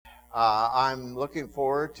I'm looking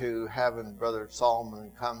forward to having Brother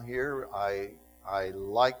Solomon come here. I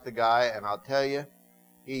like the guy, and I'll tell you,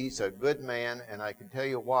 he's a good man, and I can tell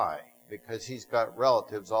you why. Because he's got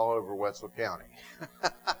relatives all over Wetzel County.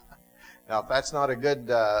 Now, if that's not a good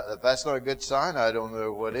sign, I don't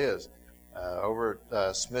know what is. Over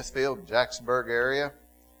at Smithfield, Jacksonburg area,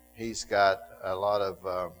 he's got a lot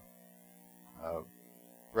of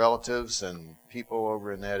relatives and people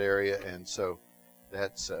over in that area, and so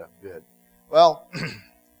that's good. Well,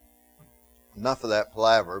 enough of that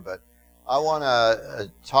palaver, but I want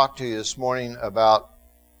to talk to you this morning about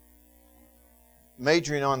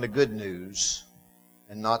majoring on the good news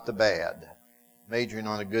and not the bad. Majoring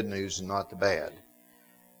on the good news and not the bad.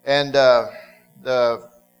 And the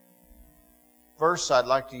verse I'd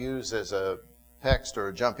like to use as a text or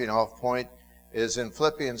a jumping off point is in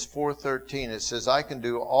Philippians 4:13. It says, I can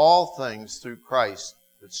do all things through Christ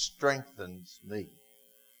that strengthens me.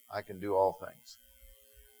 I can do all things.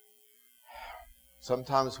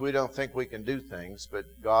 Sometimes we don't think we can do things, but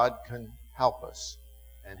God can help us.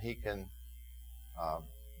 And He can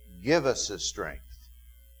give us His strength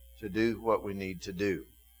to do what we need to do.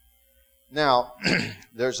 Now,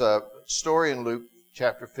 there's a story in Luke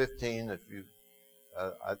chapter 15. If you,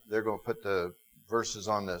 they're going to put the verses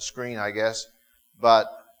on the screen, I guess. But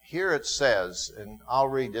here it says, and I'll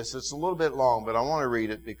read this. It's a little bit long, but I want to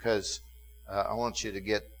read it because I want you to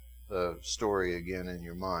get the story again in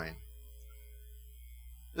your mind.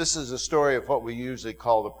 This is a story of what we usually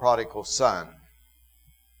call the prodigal son.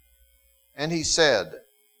 And he said,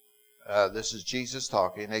 this is Jesus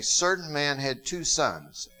talking, a certain man had 2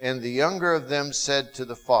 sons, and the younger of them said to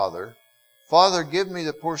the father, Father, give me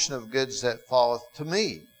the portion of goods that falleth to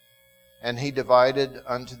me. And he divided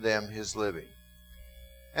unto them his living.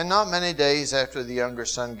 And not many days after the younger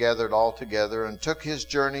son gathered all together, and took his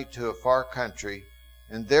journey to a far country,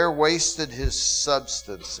 and there wasted his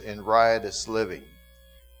substance in riotous living.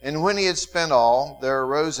 And when he had spent all, there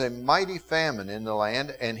arose a mighty famine in the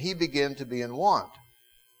land, and he began to be in want.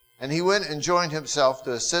 And he went and joined himself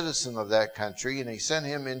to a citizen of that country, and he sent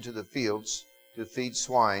him into the fields to feed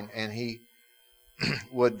swine, and he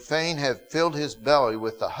would fain have filled his belly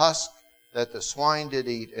with the husk that the swine did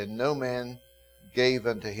eat, and no man gave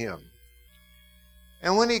unto him.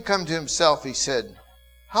 And when he come to himself, he said,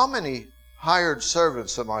 How many hired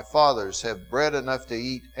servants of my father's have bread enough to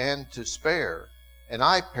eat and to spare, and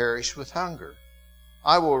I perish with hunger?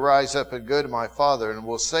 I will rise up and go to my father, and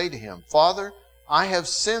will say to him, Father, I have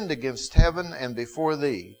sinned against heaven and before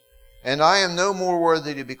thee, and I am no more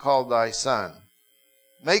worthy to be called thy son.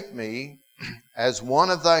 Make me as one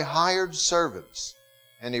of thy hired servants.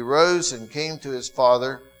 And he rose and came to his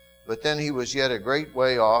father, but then he was yet a great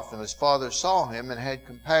way off, and his father saw him and had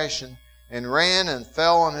compassion, and ran and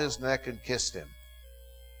fell on his neck and kissed him.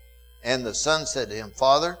 And the son said to him,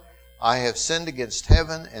 Father, I have sinned against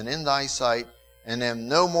heaven and in thy sight, and am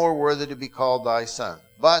no more worthy to be called thy son.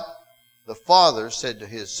 But the father said to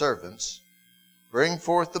his servants, Bring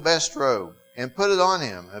forth the best robe, and put it on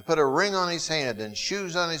him, and put a ring on his hand, and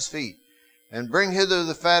shoes on his feet. And bring hither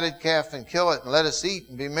the fatted calf, and kill it, and let us eat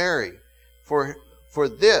and be merry. For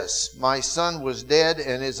this my son was dead,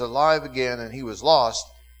 and is alive again, and he was lost,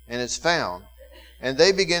 and is found. And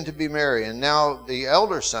they began to be merry. And now the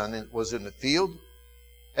elder son was in the field.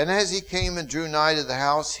 And as he came and drew nigh to the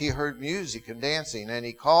house, he heard music and dancing. And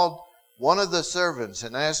he called one of the servants,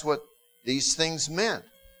 and asked what these things meant.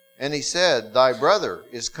 And he said, Thy brother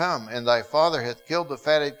is come, and thy father hath killed the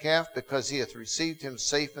fatted calf, because he hath received him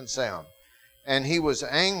safe and sound. And he was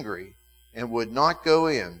angry, and would not go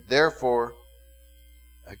in. Therefore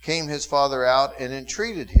came his father out, and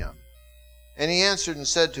entreated him. And he answered and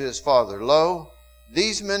said to his father, Lo,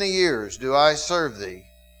 these many years do I serve thee,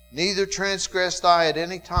 neither transgressed I at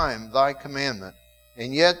any time thy commandment,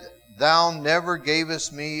 and yet thou never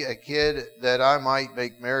gavest me a kid that I might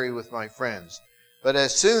make merry with my friends. But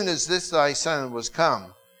as soon as this thy son was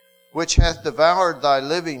come, which hath devoured thy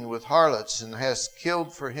living with harlots, and hast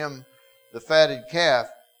killed for him the fatted calf,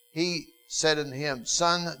 he said unto him,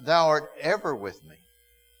 Son, thou art ever with me,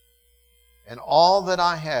 and all that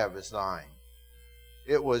I have is thine.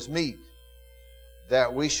 It was meet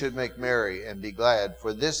that we should make merry and be glad,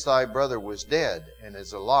 for this thy brother was dead, and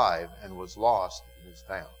is alive, and was lost, and is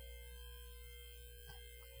found.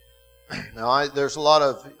 Now, there's a lot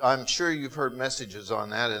of, I'm sure you've heard messages on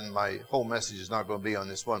that, and my whole message is not going to be on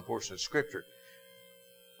this one portion of Scripture.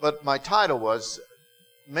 But my title was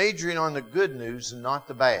Majoring on the Good News and Not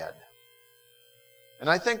the Bad. And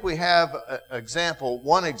I think we have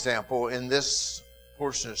one example in this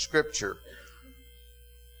portion of Scripture.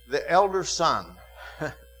 The elder son.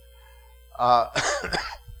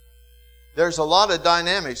 there's a lot of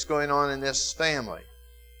dynamics going on in this family.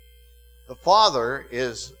 The father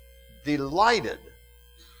is delighted.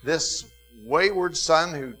 This wayward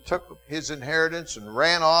son who took his inheritance and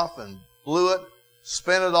ran off and blew it,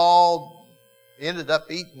 spent it all, ended up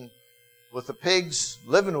eating with the pigs,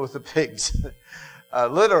 living with the pigs,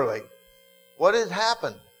 literally. What had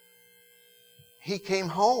happened? He came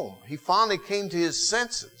home. He finally came to his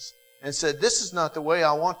senses and said, this is not the way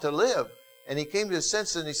I want to live. And he came to his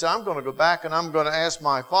senses and he said, I'm going to go back and I'm going to ask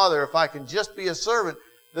my father if I can just be a servant.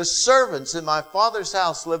 The servants in my father's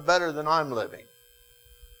house live better than I'm living.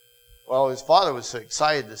 Well, his father was so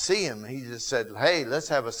excited to see him, he just said, hey, let's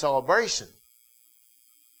have a celebration.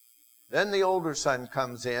 Then the older son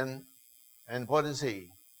comes in, and what is he?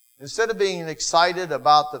 Instead of being excited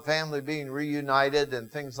about the family being reunited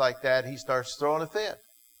and things like that, he starts throwing a fit.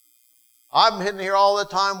 I'm hitting here all the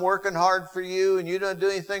time working hard for you, and you don't do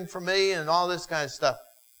anything for me, and all this kind of stuff.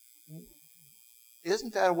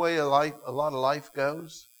 Isn't that the way a lot of life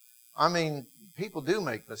goes? I mean, people do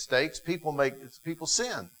make mistakes. People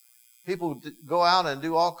sin. People go out and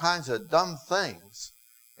do all kinds of dumb things.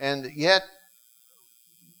 And yet,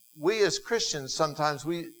 we as Christians, sometimes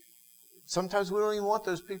we don't even want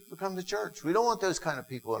those people to come to church. We don't want those kind of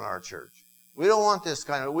people in our church. We don't want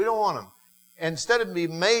them. Instead of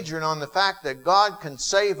majoring on the fact that God can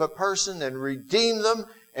save a person and redeem them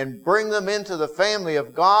and bring them into the family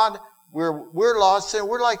of God, we're lost sinners.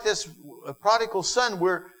 We're like this prodigal son.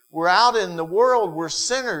 We're out in the world. We're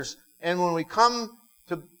sinners. And when we come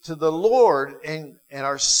to the Lord and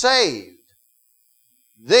are saved,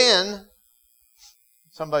 then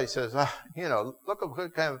somebody says, look at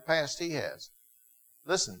what kind of past he has.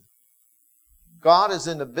 Listen, God is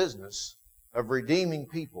in the business of redeeming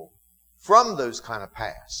people from those kind of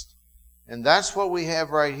past. And that's what we have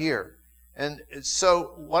right here. And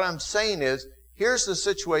so what I'm saying is, here's the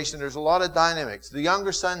situation. There's a lot of dynamics. The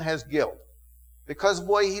younger son has guilt because of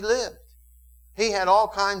the way he lived. He had all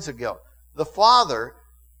kinds of guilt. The father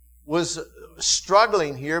was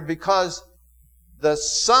struggling here because the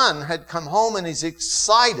son had come home and he's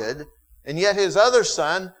excited, and yet his other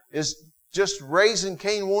son is just raising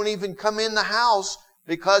Cain, won't even come in the house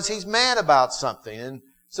because he's mad about something. And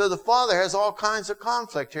so the father has all kinds of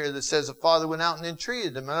conflict here that says the father went out and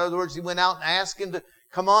entreated him. In other words, he went out and asked him to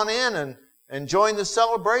come on in and join the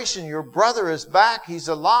celebration. Your brother is back. He's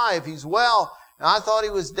alive. He's well. And I thought he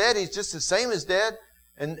was dead. He's just the same as dead.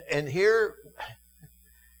 And here,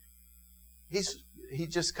 he's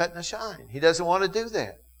just cutting a shine. He doesn't want to do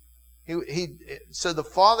that. So the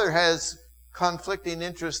father has conflicting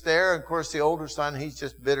interests there. Of course, the older son, he's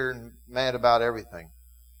just bitter and mad about everything.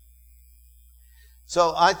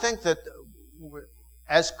 So I think that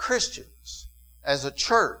as Christians, as a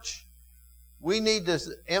church, we need to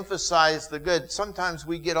emphasize the good. Sometimes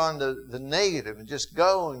we get on the negative and just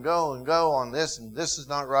go and go and go on this, and this is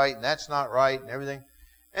not right, and that's not right, and everything.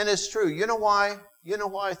 And it's true. You know why? You know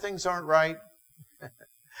why things aren't right?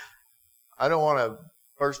 I don't want to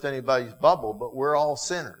burst anybody's bubble, but we're all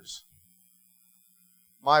sinners.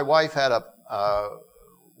 My wife had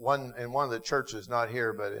one in one of the churches, not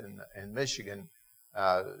here, but in Michigan.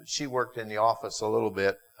 She worked in the office a little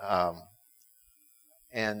bit,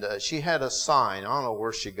 and she had a sign. I don't know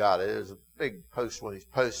where she got it. It was a big post, one of these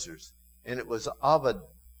posters, and it was of a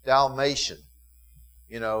Dalmatian,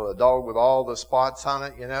 a dog with all the spots on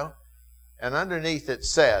it, and underneath it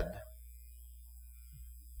said,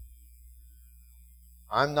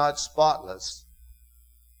 I'm not spotless,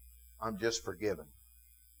 I'm just forgiven.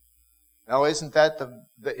 Now, isn't that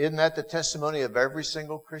the testimony of every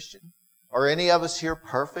single Christian? Are any of us here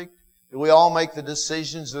perfect? Do we all make the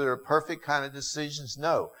decisions that are perfect kind of decisions?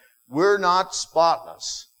 No. We're not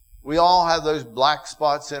spotless. We all have those black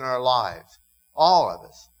spots in our lives. All of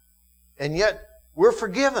us. And yet, we're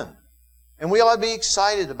forgiven. And we ought to be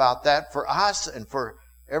excited about that for us and for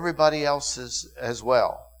everybody else as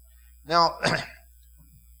well. Now,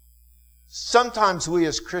 sometimes we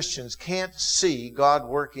as Christians can't see God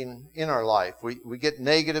working in our life. We get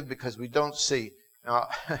negative because we don't see. Now,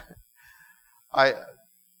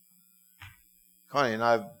 Connie and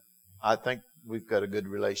I think we've got a good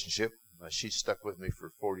relationship. She's stuck with me for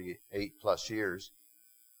 48 plus years.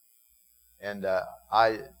 And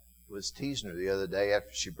I was teasing her the other day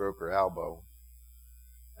after she broke her elbow.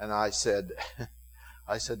 And I said,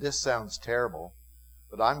 this sounds terrible,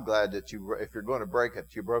 but I'm glad that if you're going to break it,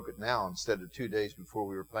 you broke it now instead of 2 days before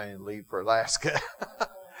we were planning to leave for Alaska.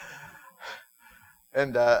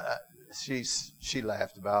 And she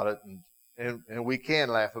laughed about it, and we can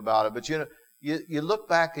laugh about it. But you look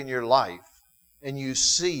back in your life and you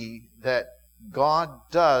see that God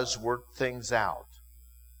does work things out.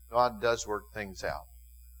 God does work things out.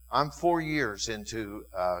 I'm 4 years into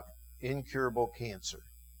incurable cancer.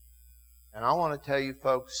 And I want to tell you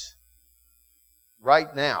folks,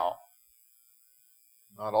 right now,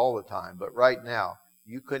 not all the time, but right now,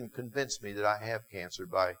 you couldn't convince me that I have cancer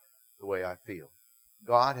by the way I feel.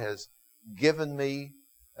 God has given me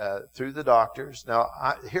through the doctors. Now,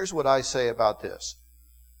 here's what I say about this.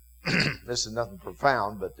 This is nothing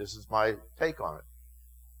profound, but this is my take on it.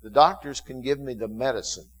 The doctors can give me the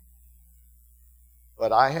medicine,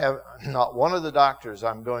 but I have not one of the doctors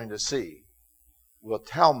I'm going to see will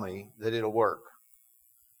tell me that it'll work.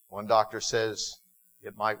 One doctor says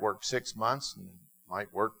it might work 6 months and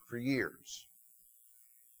might work for years.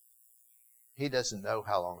 He doesn't know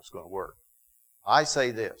how long it's going to work. I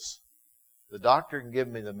say this, the doctor can give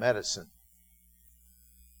me the medicine,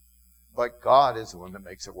 but God is the one that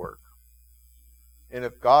makes it work. And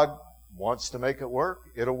if God wants to make it work,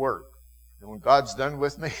 it'll work. And when God's done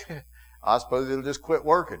with me, I suppose it'll just quit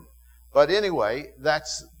working. But anyway,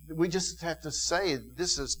 we just have to say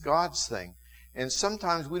this is God's thing. And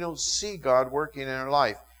sometimes we don't see God working in our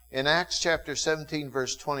life. In Acts chapter 17,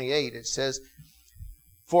 verse 28, it says,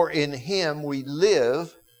 "For in Him we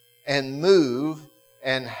live and move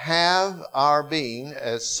and have our being,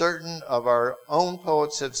 as certain of our own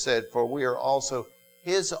poets have said, for we are also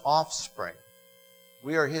His offspring."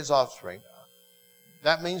 We are His offspring.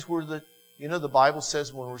 That means the Bible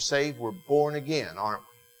says when we're saved, we're born again, aren't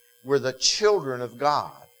we? We're the children of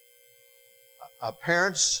God. A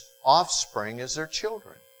parent's offspring is their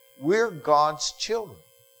children. We're God's children.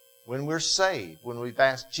 When we're saved, when we've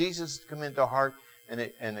asked Jesus to come into our heart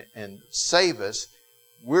and save us,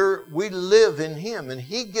 we live in Him, and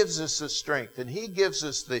He gives us the strength, and He gives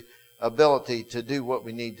us the ability to do what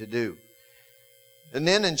we need to do. And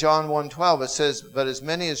then in John 1:12 it says, "But as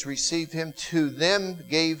many as received Him, to them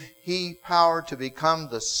gave He power to become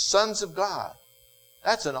the sons of God."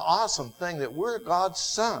 That's an awesome thing, that we're God's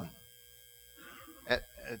son.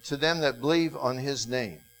 To them that believe on His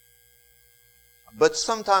name. But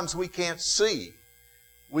sometimes we can't see.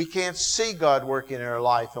 We can't see God working in our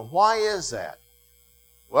life. And why is that?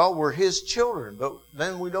 Well, we're His children, but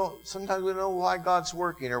then sometimes we don't know why God's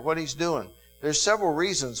working or what He's doing. There's several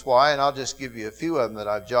reasons why, and I'll just give you a few of them that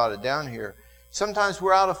I've jotted down here. Sometimes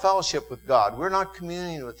we're out of fellowship with God. We're not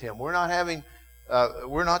communing with Him. We're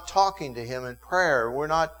not talking to Him in prayer. We're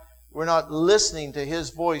not listening to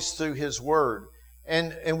His voice through His Word.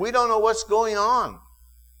 And we don't know what's going on.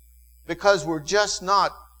 Because we're just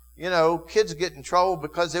not, kids get in trouble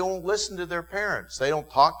because they won't listen to their parents. They don't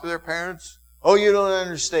talk to their parents. "Oh, you don't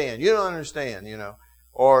understand. You don't understand,"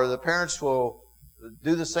 Or the parents will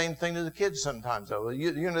do the same thing to the kids sometimes.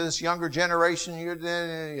 This younger generation,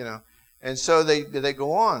 And so they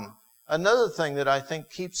go on. Another thing that I think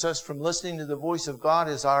keeps us from listening to the voice of God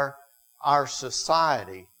is our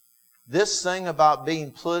society. This thing about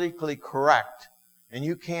being politically correct. And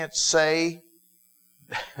you can't say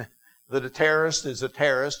that a terrorist is a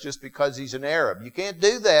terrorist just because he's an Arab. You can't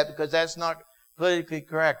do that because that's not politically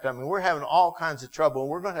correct. I mean, we're having all kinds of trouble, and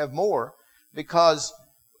we're going to have more because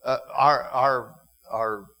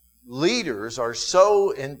our leaders are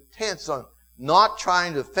so intense on not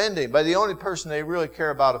trying to offend anybody. The only person they really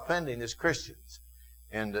care about offending is Christians.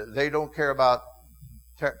 And they don't care about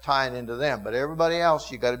tying into them. But everybody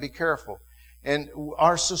else, you got to be careful. And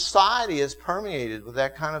our society is permeated with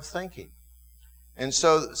that kind of thinking. And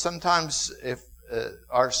so sometimes if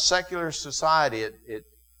our secular society,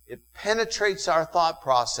 it penetrates our thought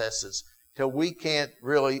processes till we can't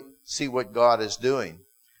really see what God is doing.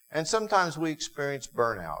 And sometimes we experience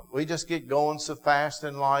burnout. We just get going so fast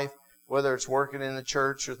in life, whether it's working in the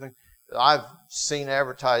church or things. I've seen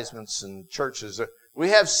advertisements in churches. We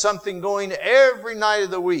have something going every night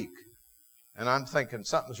of the week. And I'm thinking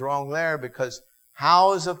something's wrong there, because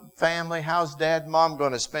how is a family, how's dad and mom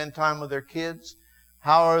going to spend time with their kids?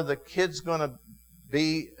 How are the kids going to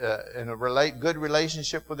be in a good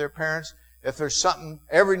relationship with their parents if there's something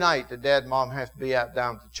every night that dad and mom have to be out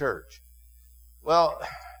down to church? Well,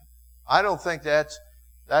 I don't think that's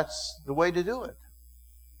the way to do it.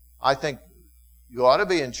 I think you ought to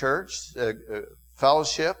be in church,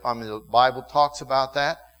 fellowship. I mean, the Bible talks about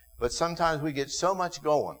that. But sometimes we get so much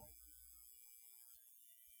going.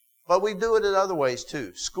 But we do it in other ways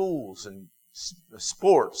too. Schools and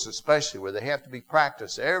sports especially, where they have to be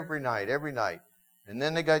practiced every night. And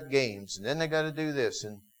then they got games, and then they got to do this.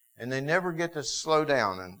 And they never get to slow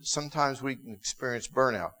down. And sometimes we can experience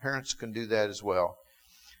burnout. Parents can do that as well.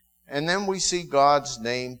 And then we see God's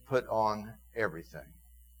name put on everything.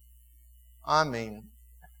 I mean,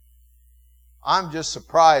 I'm just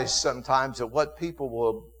surprised sometimes at what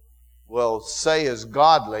people will say is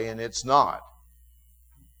godly and it's not.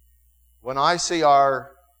 When I see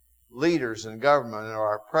our leaders in government or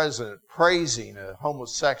our president praising a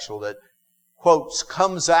homosexual that, quotes,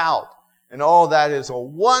 comes out, and all that is a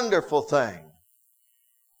wonderful thing,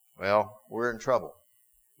 well, we're in trouble.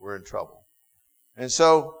 We're in trouble. And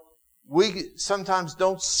so we sometimes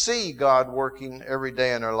don't see God working every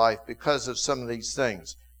day in our life because of some of these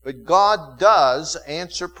things. But God does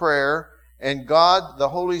answer prayer, and God, the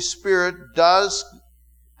Holy Spirit, does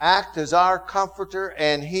act as our comforter,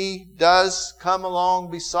 and He does come along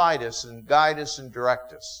beside us and guide us and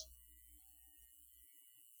direct us.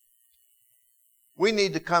 We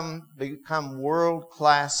need to become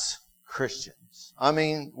world-class Christians. I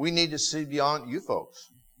mean, we need to see beyond you folks.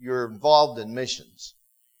 You're involved in missions.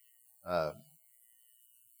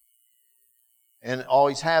 And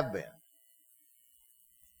always have been.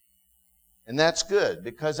 And that's good,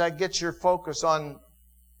 because that gets your focus on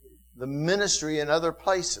the ministry in other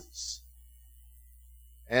places.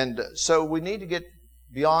 And so we need to get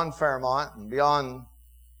beyond Fairmont and beyond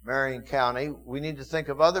Marion County. We need to think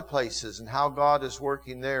of other places and how God is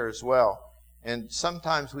working there as well. And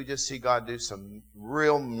sometimes we just see God do some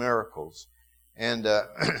real miracles. And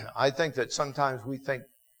I think that sometimes we think,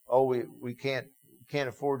 oh, we can't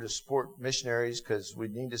afford to support missionaries because we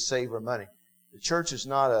need to save our money. The church is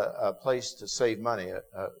not a place to save money.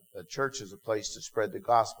 A church is a place to spread the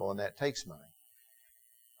gospel, and that takes money.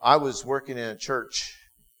 I was working in a church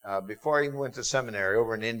before I even went to seminary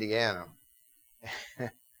over in Indiana.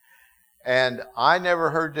 And I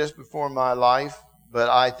never heard this before in my life, but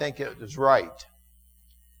I think it was right.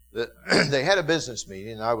 They had a business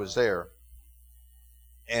meeting, and I was there.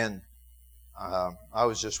 And I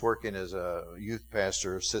was just working as a youth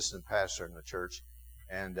pastor, assistant pastor in the church.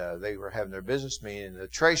 And they were having their business meeting, and the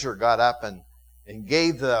treasurer got up and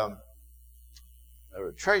gave them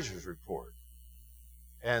a treasurer's report.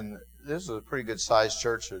 And this was a pretty good sized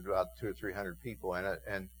church with about 200 or 300 people in it,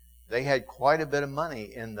 and they had quite a bit of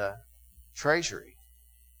money in the treasury.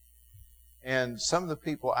 And some of the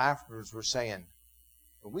people afterwards were saying,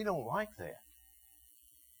 well, we don't like that.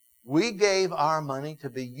 We gave our money to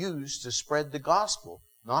be used to spread the gospel,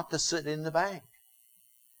 not to sit in the bank.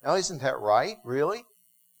 Now, isn't that right, really?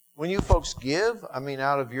 When you folks give, I mean,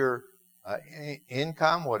 out of your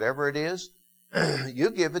income, whatever it is,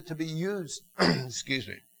 you give it to be used, excuse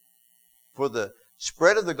me, for the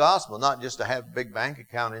spread of the gospel, not just to have a big bank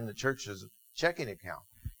account in the church's checking account.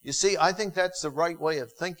 You see, I think that's the right way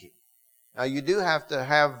of thinking. Now, you do have to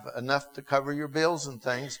have enough to cover your bills and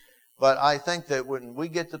things, but I think that when we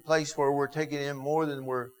get to the place where we're taking in more than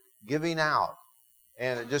we're giving out,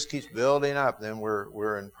 and it just keeps building up, then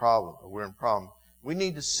we're in problem. We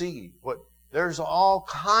need to see there's all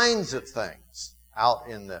kinds of things out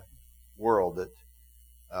in the world that,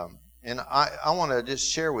 and I want to just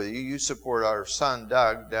share with you. You support our son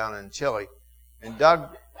Doug down in Chile, and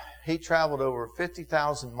Doug, he traveled over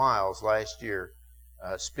 50,000 miles last year,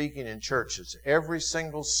 speaking in churches every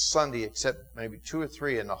single Sunday except maybe 2 or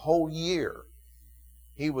 3 in the whole year.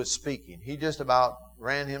 He was speaking. He just about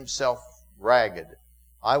ran himself ragged.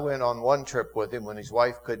 I went on one trip with him when his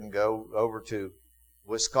wife couldn't go, over to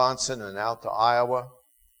Wisconsin and out to Iowa,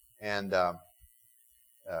 and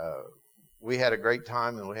we had a great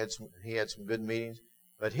time, and he had some good meetings,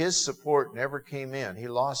 but his support never came in. He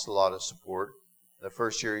lost a lot of support the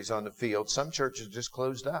first year he's on the field. Some churches just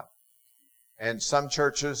closed up, and some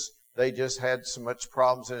churches, they just had so much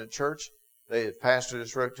problems in a church. The pastor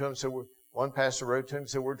just wrote to him, one pastor wrote to him and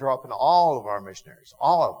said, we're dropping all of our missionaries,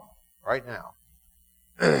 all of them, right now.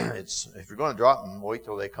 If you're going to drop them, wait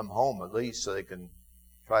till they come home at least so they can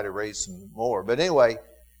try to raise some more. But anyway,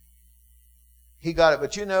 he got it.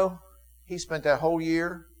 But you know, he spent that whole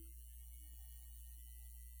year,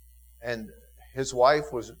 and his wife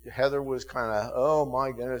Heather was kind of, oh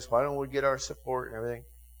my goodness, why don't we get our support and everything?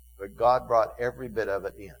 But God brought every bit of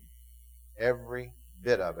it in. Every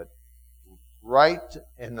bit of it. Right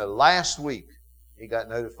in the last week, he got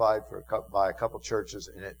notified by a couple churches,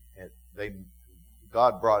 and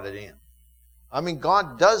God brought it in. I mean,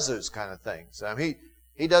 God does those kind of things. I mean,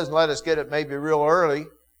 He doesn't let us get it maybe real early.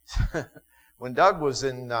 When Doug was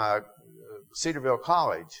in Cedarville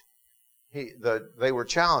College, they were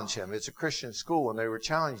challenging him. It's a Christian school, and they were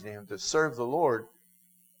challenging him to serve the Lord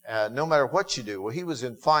no matter what you do. Well, he was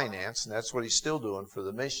in finance, and that's what he's still doing for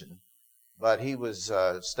the mission. But he was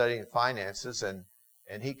studying finances, and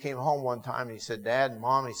he came home one time, and he said, Dad and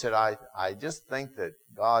Mom, he said, I just think that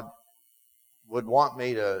God would want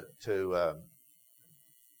me to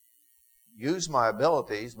use my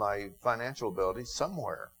abilities, my financial abilities,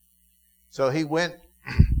 somewhere. So he went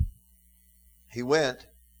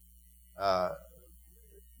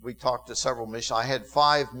we talked to several mission. I had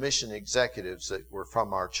 5 mission executives that were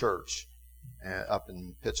from our church up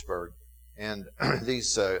in Pittsburgh. And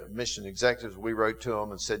these mission executives, we wrote to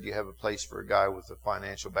them and said, you have a place for a guy with a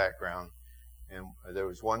financial background. And there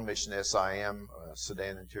was one mission, SIM,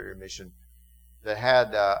 Sudan Interior Mission, that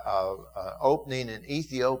had an opening in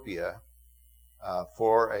Ethiopia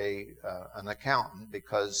for an accountant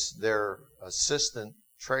because their assistant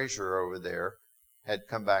treasurer over there had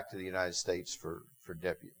come back to the United States for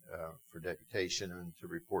deputation and to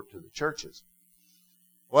report to the churches.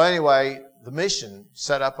 Well, anyway, the mission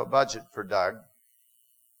set up a budget for Doug,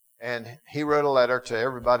 and he wrote a letter to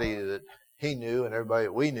everybody that he knew and everybody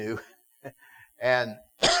that we knew. And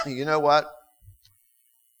you know what?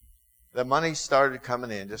 The money started coming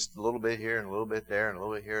in, just a little bit here and a little bit there and a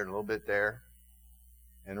little bit here and a little bit there.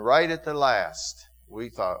 And right at the last, we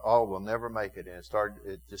thought, oh, we'll never make it. And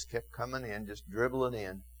it just kept coming in, just dribbling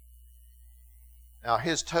in. Now,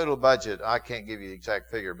 his total budget, I can't give you the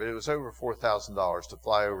exact figure, but it was over $4,000 to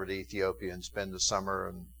fly over to Ethiopia and spend the summer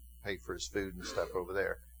and pay for his food and stuff over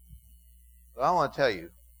there. But I want to tell you,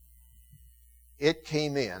 it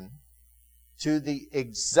came in to the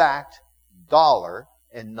exact dollar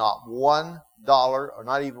and not $1 or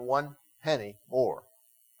not even 1 penny more.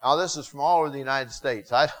 Now, this is from all over the United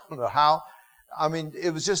States. I don't know how. I mean,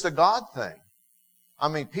 it was just a God thing. I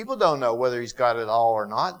mean, people don't know whether he's got it all or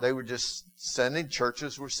not. They were just sending,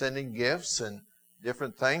 churches were sending gifts and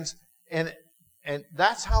different things. And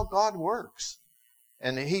that's how God works.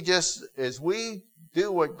 And he just, as we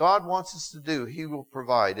do what God wants us to do, he will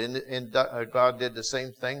provide. And God did the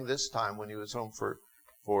same thing this time when he was home for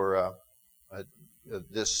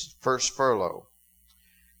this first furlough.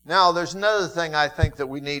 Now, there's another thing I think that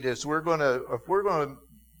we need is if we're going to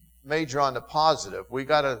major on the positive, we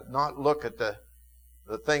got to not look at the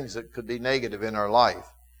things that could be negative in our life.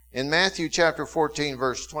 In Matthew chapter 14,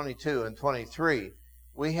 verse 22 and 23,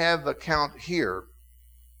 we have the account here.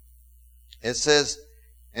 It says,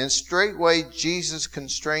 and straightway Jesus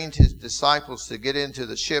constrained his disciples to get into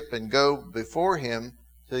the ship and go before him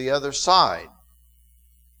to the other side.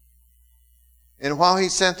 And while he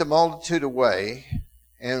sent the multitude away,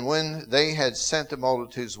 and when they had sent the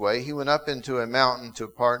multitudes away, he went up into a mountain to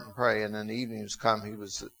apart and pray. And then the evening was come.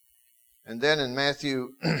 And then in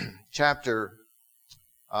Matthew chapter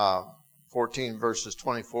 14, verses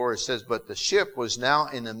 24, it says, but the ship was now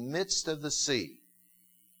in the midst of the sea,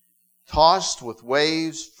 tossed with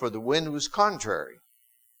waves, for the wind was contrary.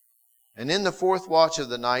 And in the 4th watch of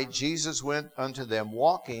the night, Jesus went unto them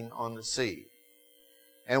walking on the sea.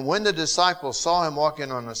 And when the disciples saw him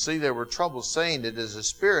walking on the sea, they were troubled, saying, it is a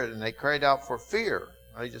spirit, and they cried out for fear.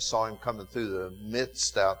 They just saw him coming through the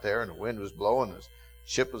midst out there, and the wind was blowing, the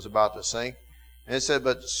ship was about to sink. And it said,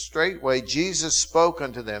 but straightway Jesus spoke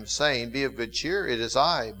unto them, saying, be of good cheer, it is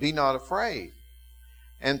I, be not afraid.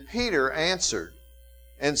 And Peter answered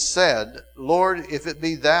and said, Lord, if it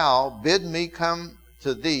be thou, bid me come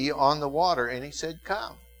to thee on the water. And he said,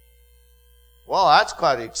 come. Well, that's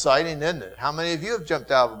quite exciting, isn't it? How many of you have jumped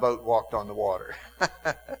out of a boat and walked on the water?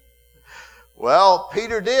 Well,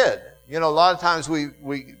 Peter did. You know, a lot of times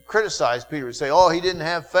we criticize Peter and say, oh, he didn't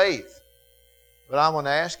have faith. But I want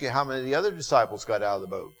to ask you, how many of the other disciples got out of the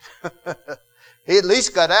boat? He at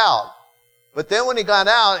least got out. But then when he got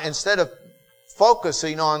out, instead of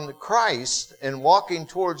focusing on Christ and walking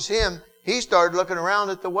towards him, he started looking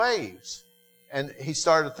around at the waves. And he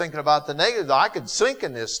started thinking about the negative. I could sink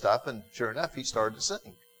in this stuff. And sure enough, he started to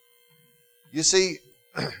sink. You see,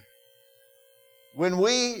 when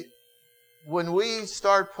we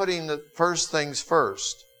start putting the first things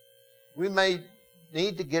first, we may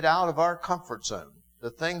need to get out of our comfort zone.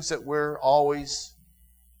 The things that we're always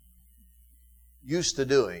used to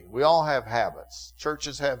doing. We all have habits.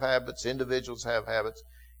 Churches have habits. Individuals have habits.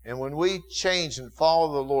 And when we change and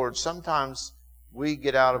follow the Lord, sometimes we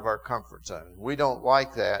get out of our comfort zone. We don't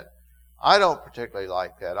like that. I don't particularly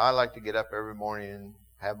like that. I like to get up every morning and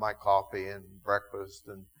have my coffee and breakfast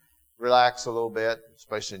and relax a little bit,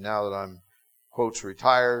 especially now that I'm, quotes,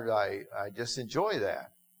 retired. I just enjoy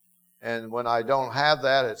that. And when I don't have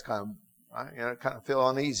that, it's kind of feel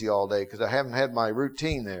uneasy all day because I haven't had my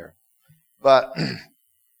routine there. But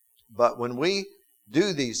when we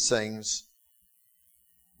do these things,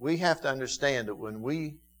 we have to understand that when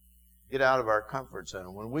we get out of our comfort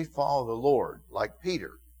zone, when we follow the Lord, like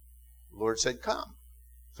Peter, the Lord said, come.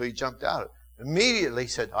 So he jumped out. Immediately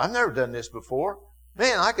said, I've never done this before.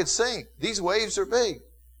 Man, I could sink. These waves are big.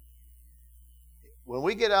 When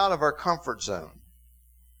we get out of our comfort zone,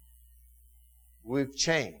 we've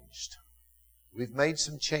changed. We've made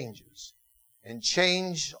some changes. And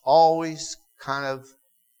change always kind of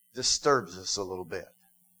disturbs us a little bit.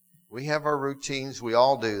 We have our routines. We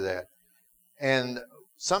all do that. And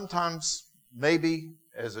sometimes, maybe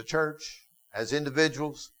as a church, as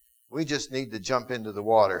individuals, we just need to jump into the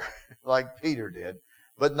water like Peter did,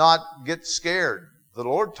 but not get scared. The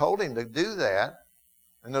Lord told him to do that,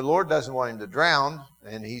 and the Lord doesn't want him to drown.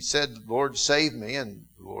 And he said, Lord, save me, and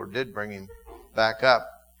the Lord did bring him back up.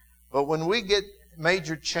 But when we get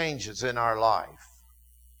major changes in our life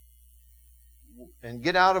and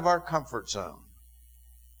get out of our comfort zone,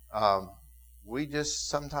 we just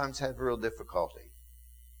sometimes have real difficulty.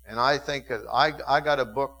 And I think I got a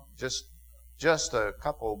book just a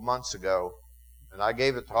couple of months ago, and I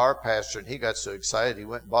gave it to our pastor, and he got so excited he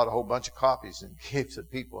went and bought a whole bunch of copies and gave to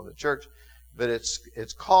people in the church. But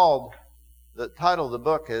it's called, the title of the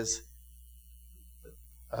book is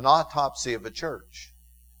An Autopsy of a Church.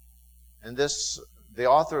 And the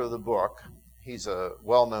author of the book, he's a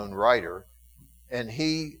well-known writer, and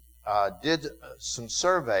he did some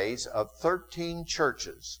surveys of 13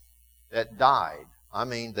 churches that died. I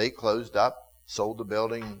mean, they closed up, sold the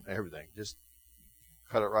building, everything. Just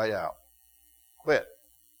cut it right out. Quit.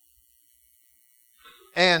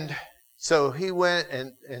 And so he went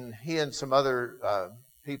and he and some other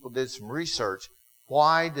people did some research.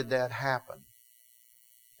 Why did that happen?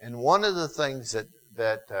 And one of the things that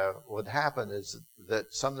would happen is that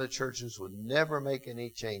some of the churches would never make any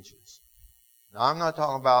changes. Now, I'm not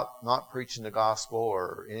talking about not preaching the gospel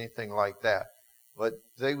or anything like that, but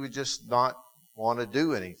they would just not want to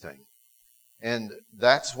do anything. And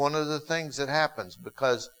that's one of the things that happens,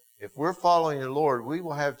 because if we're following the Lord, we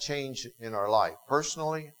will have change in our life,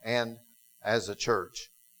 personally and as a church.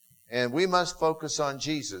 And we must focus on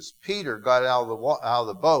Jesus. Peter got out of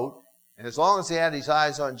the boat, and as long as he had his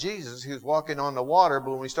eyes on Jesus, he was walking on the water.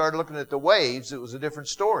 But when we started looking at the waves, it was a different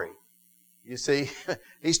story. You see,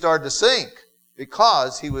 he started to sink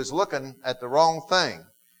because he was looking at the wrong thing.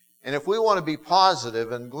 And if we want to be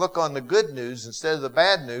positive and look on the good news instead of the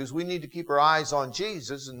bad news, we need to keep our eyes on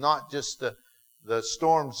Jesus and not just the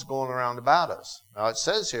storms going around about us. Now, it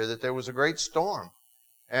says here that there was a great storm.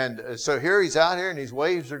 And so here he's out here and these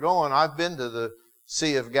waves are going. I've been to the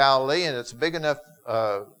Sea of Galilee, and it's a big enough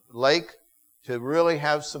lake to really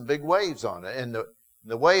have some big waves on it. And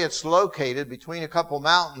the way it's located between a couple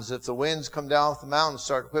mountains, if the winds come down off the mountains and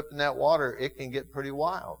start whipping that water, it can get pretty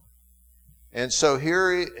wild. And so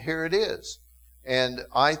here it is. And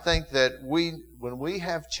I think that when we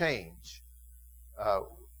have change,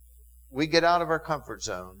 we get out of our comfort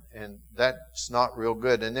zone, and that's not real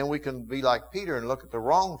good. And then we can be like Peter and look at the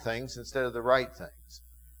wrong things instead of the right things.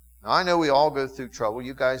 Now, I know we all go through trouble.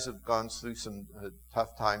 You guys have gone through some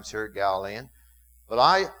tough times here at Galilean. But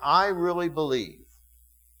I really believe,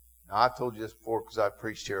 now I've told you this before because I've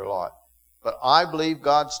preached here a lot, but I believe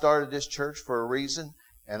God started this church for a reason.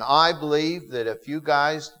 And I believe that if you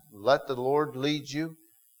guys let the Lord lead you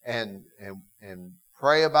and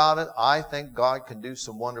pray about it, I think God can do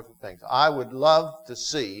some wonderful things. I would love to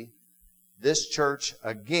see this church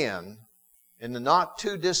again in the not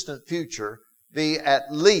too distant future be at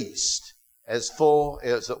least as full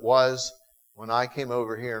as it was when I came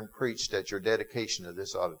over here and preached at your dedication of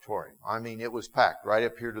this auditorium. I mean, it was packed right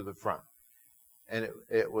up here to the front. And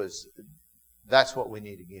that's what we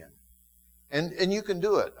need again. And you can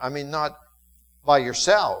do it. I mean, not by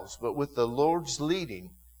yourselves, but with the Lord's leading.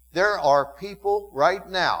 There are people right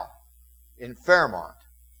now in Fairmont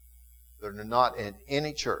that are not in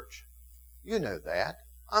any church. You know that.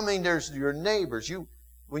 I mean, there's your neighbors.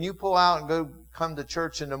 When you pull out and come to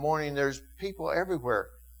church in the morning, there's people everywhere.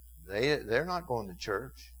 They're not going to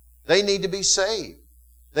church. They need to be saved.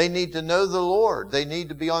 They need to know the Lord. They need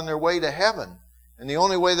to be on their way to heaven. And the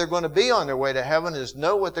only way they're going to be on their way to heaven is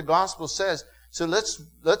know what the gospel says. So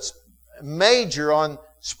let's major on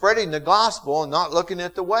spreading the gospel and not looking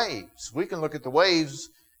at the waves. We can look at the waves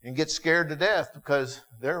and get scared to death because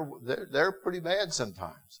they're pretty bad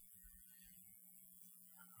sometimes.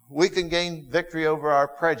 We can gain victory over our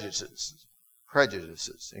prejudices.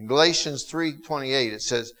 In Galatians 3:28 it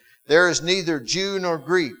says, "There is neither Jew nor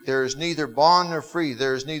Greek, there is neither bond nor free,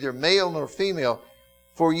 there is neither male nor female,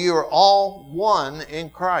 for you are all one in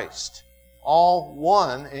Christ." All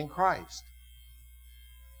one in Christ.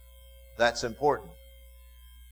 That's important.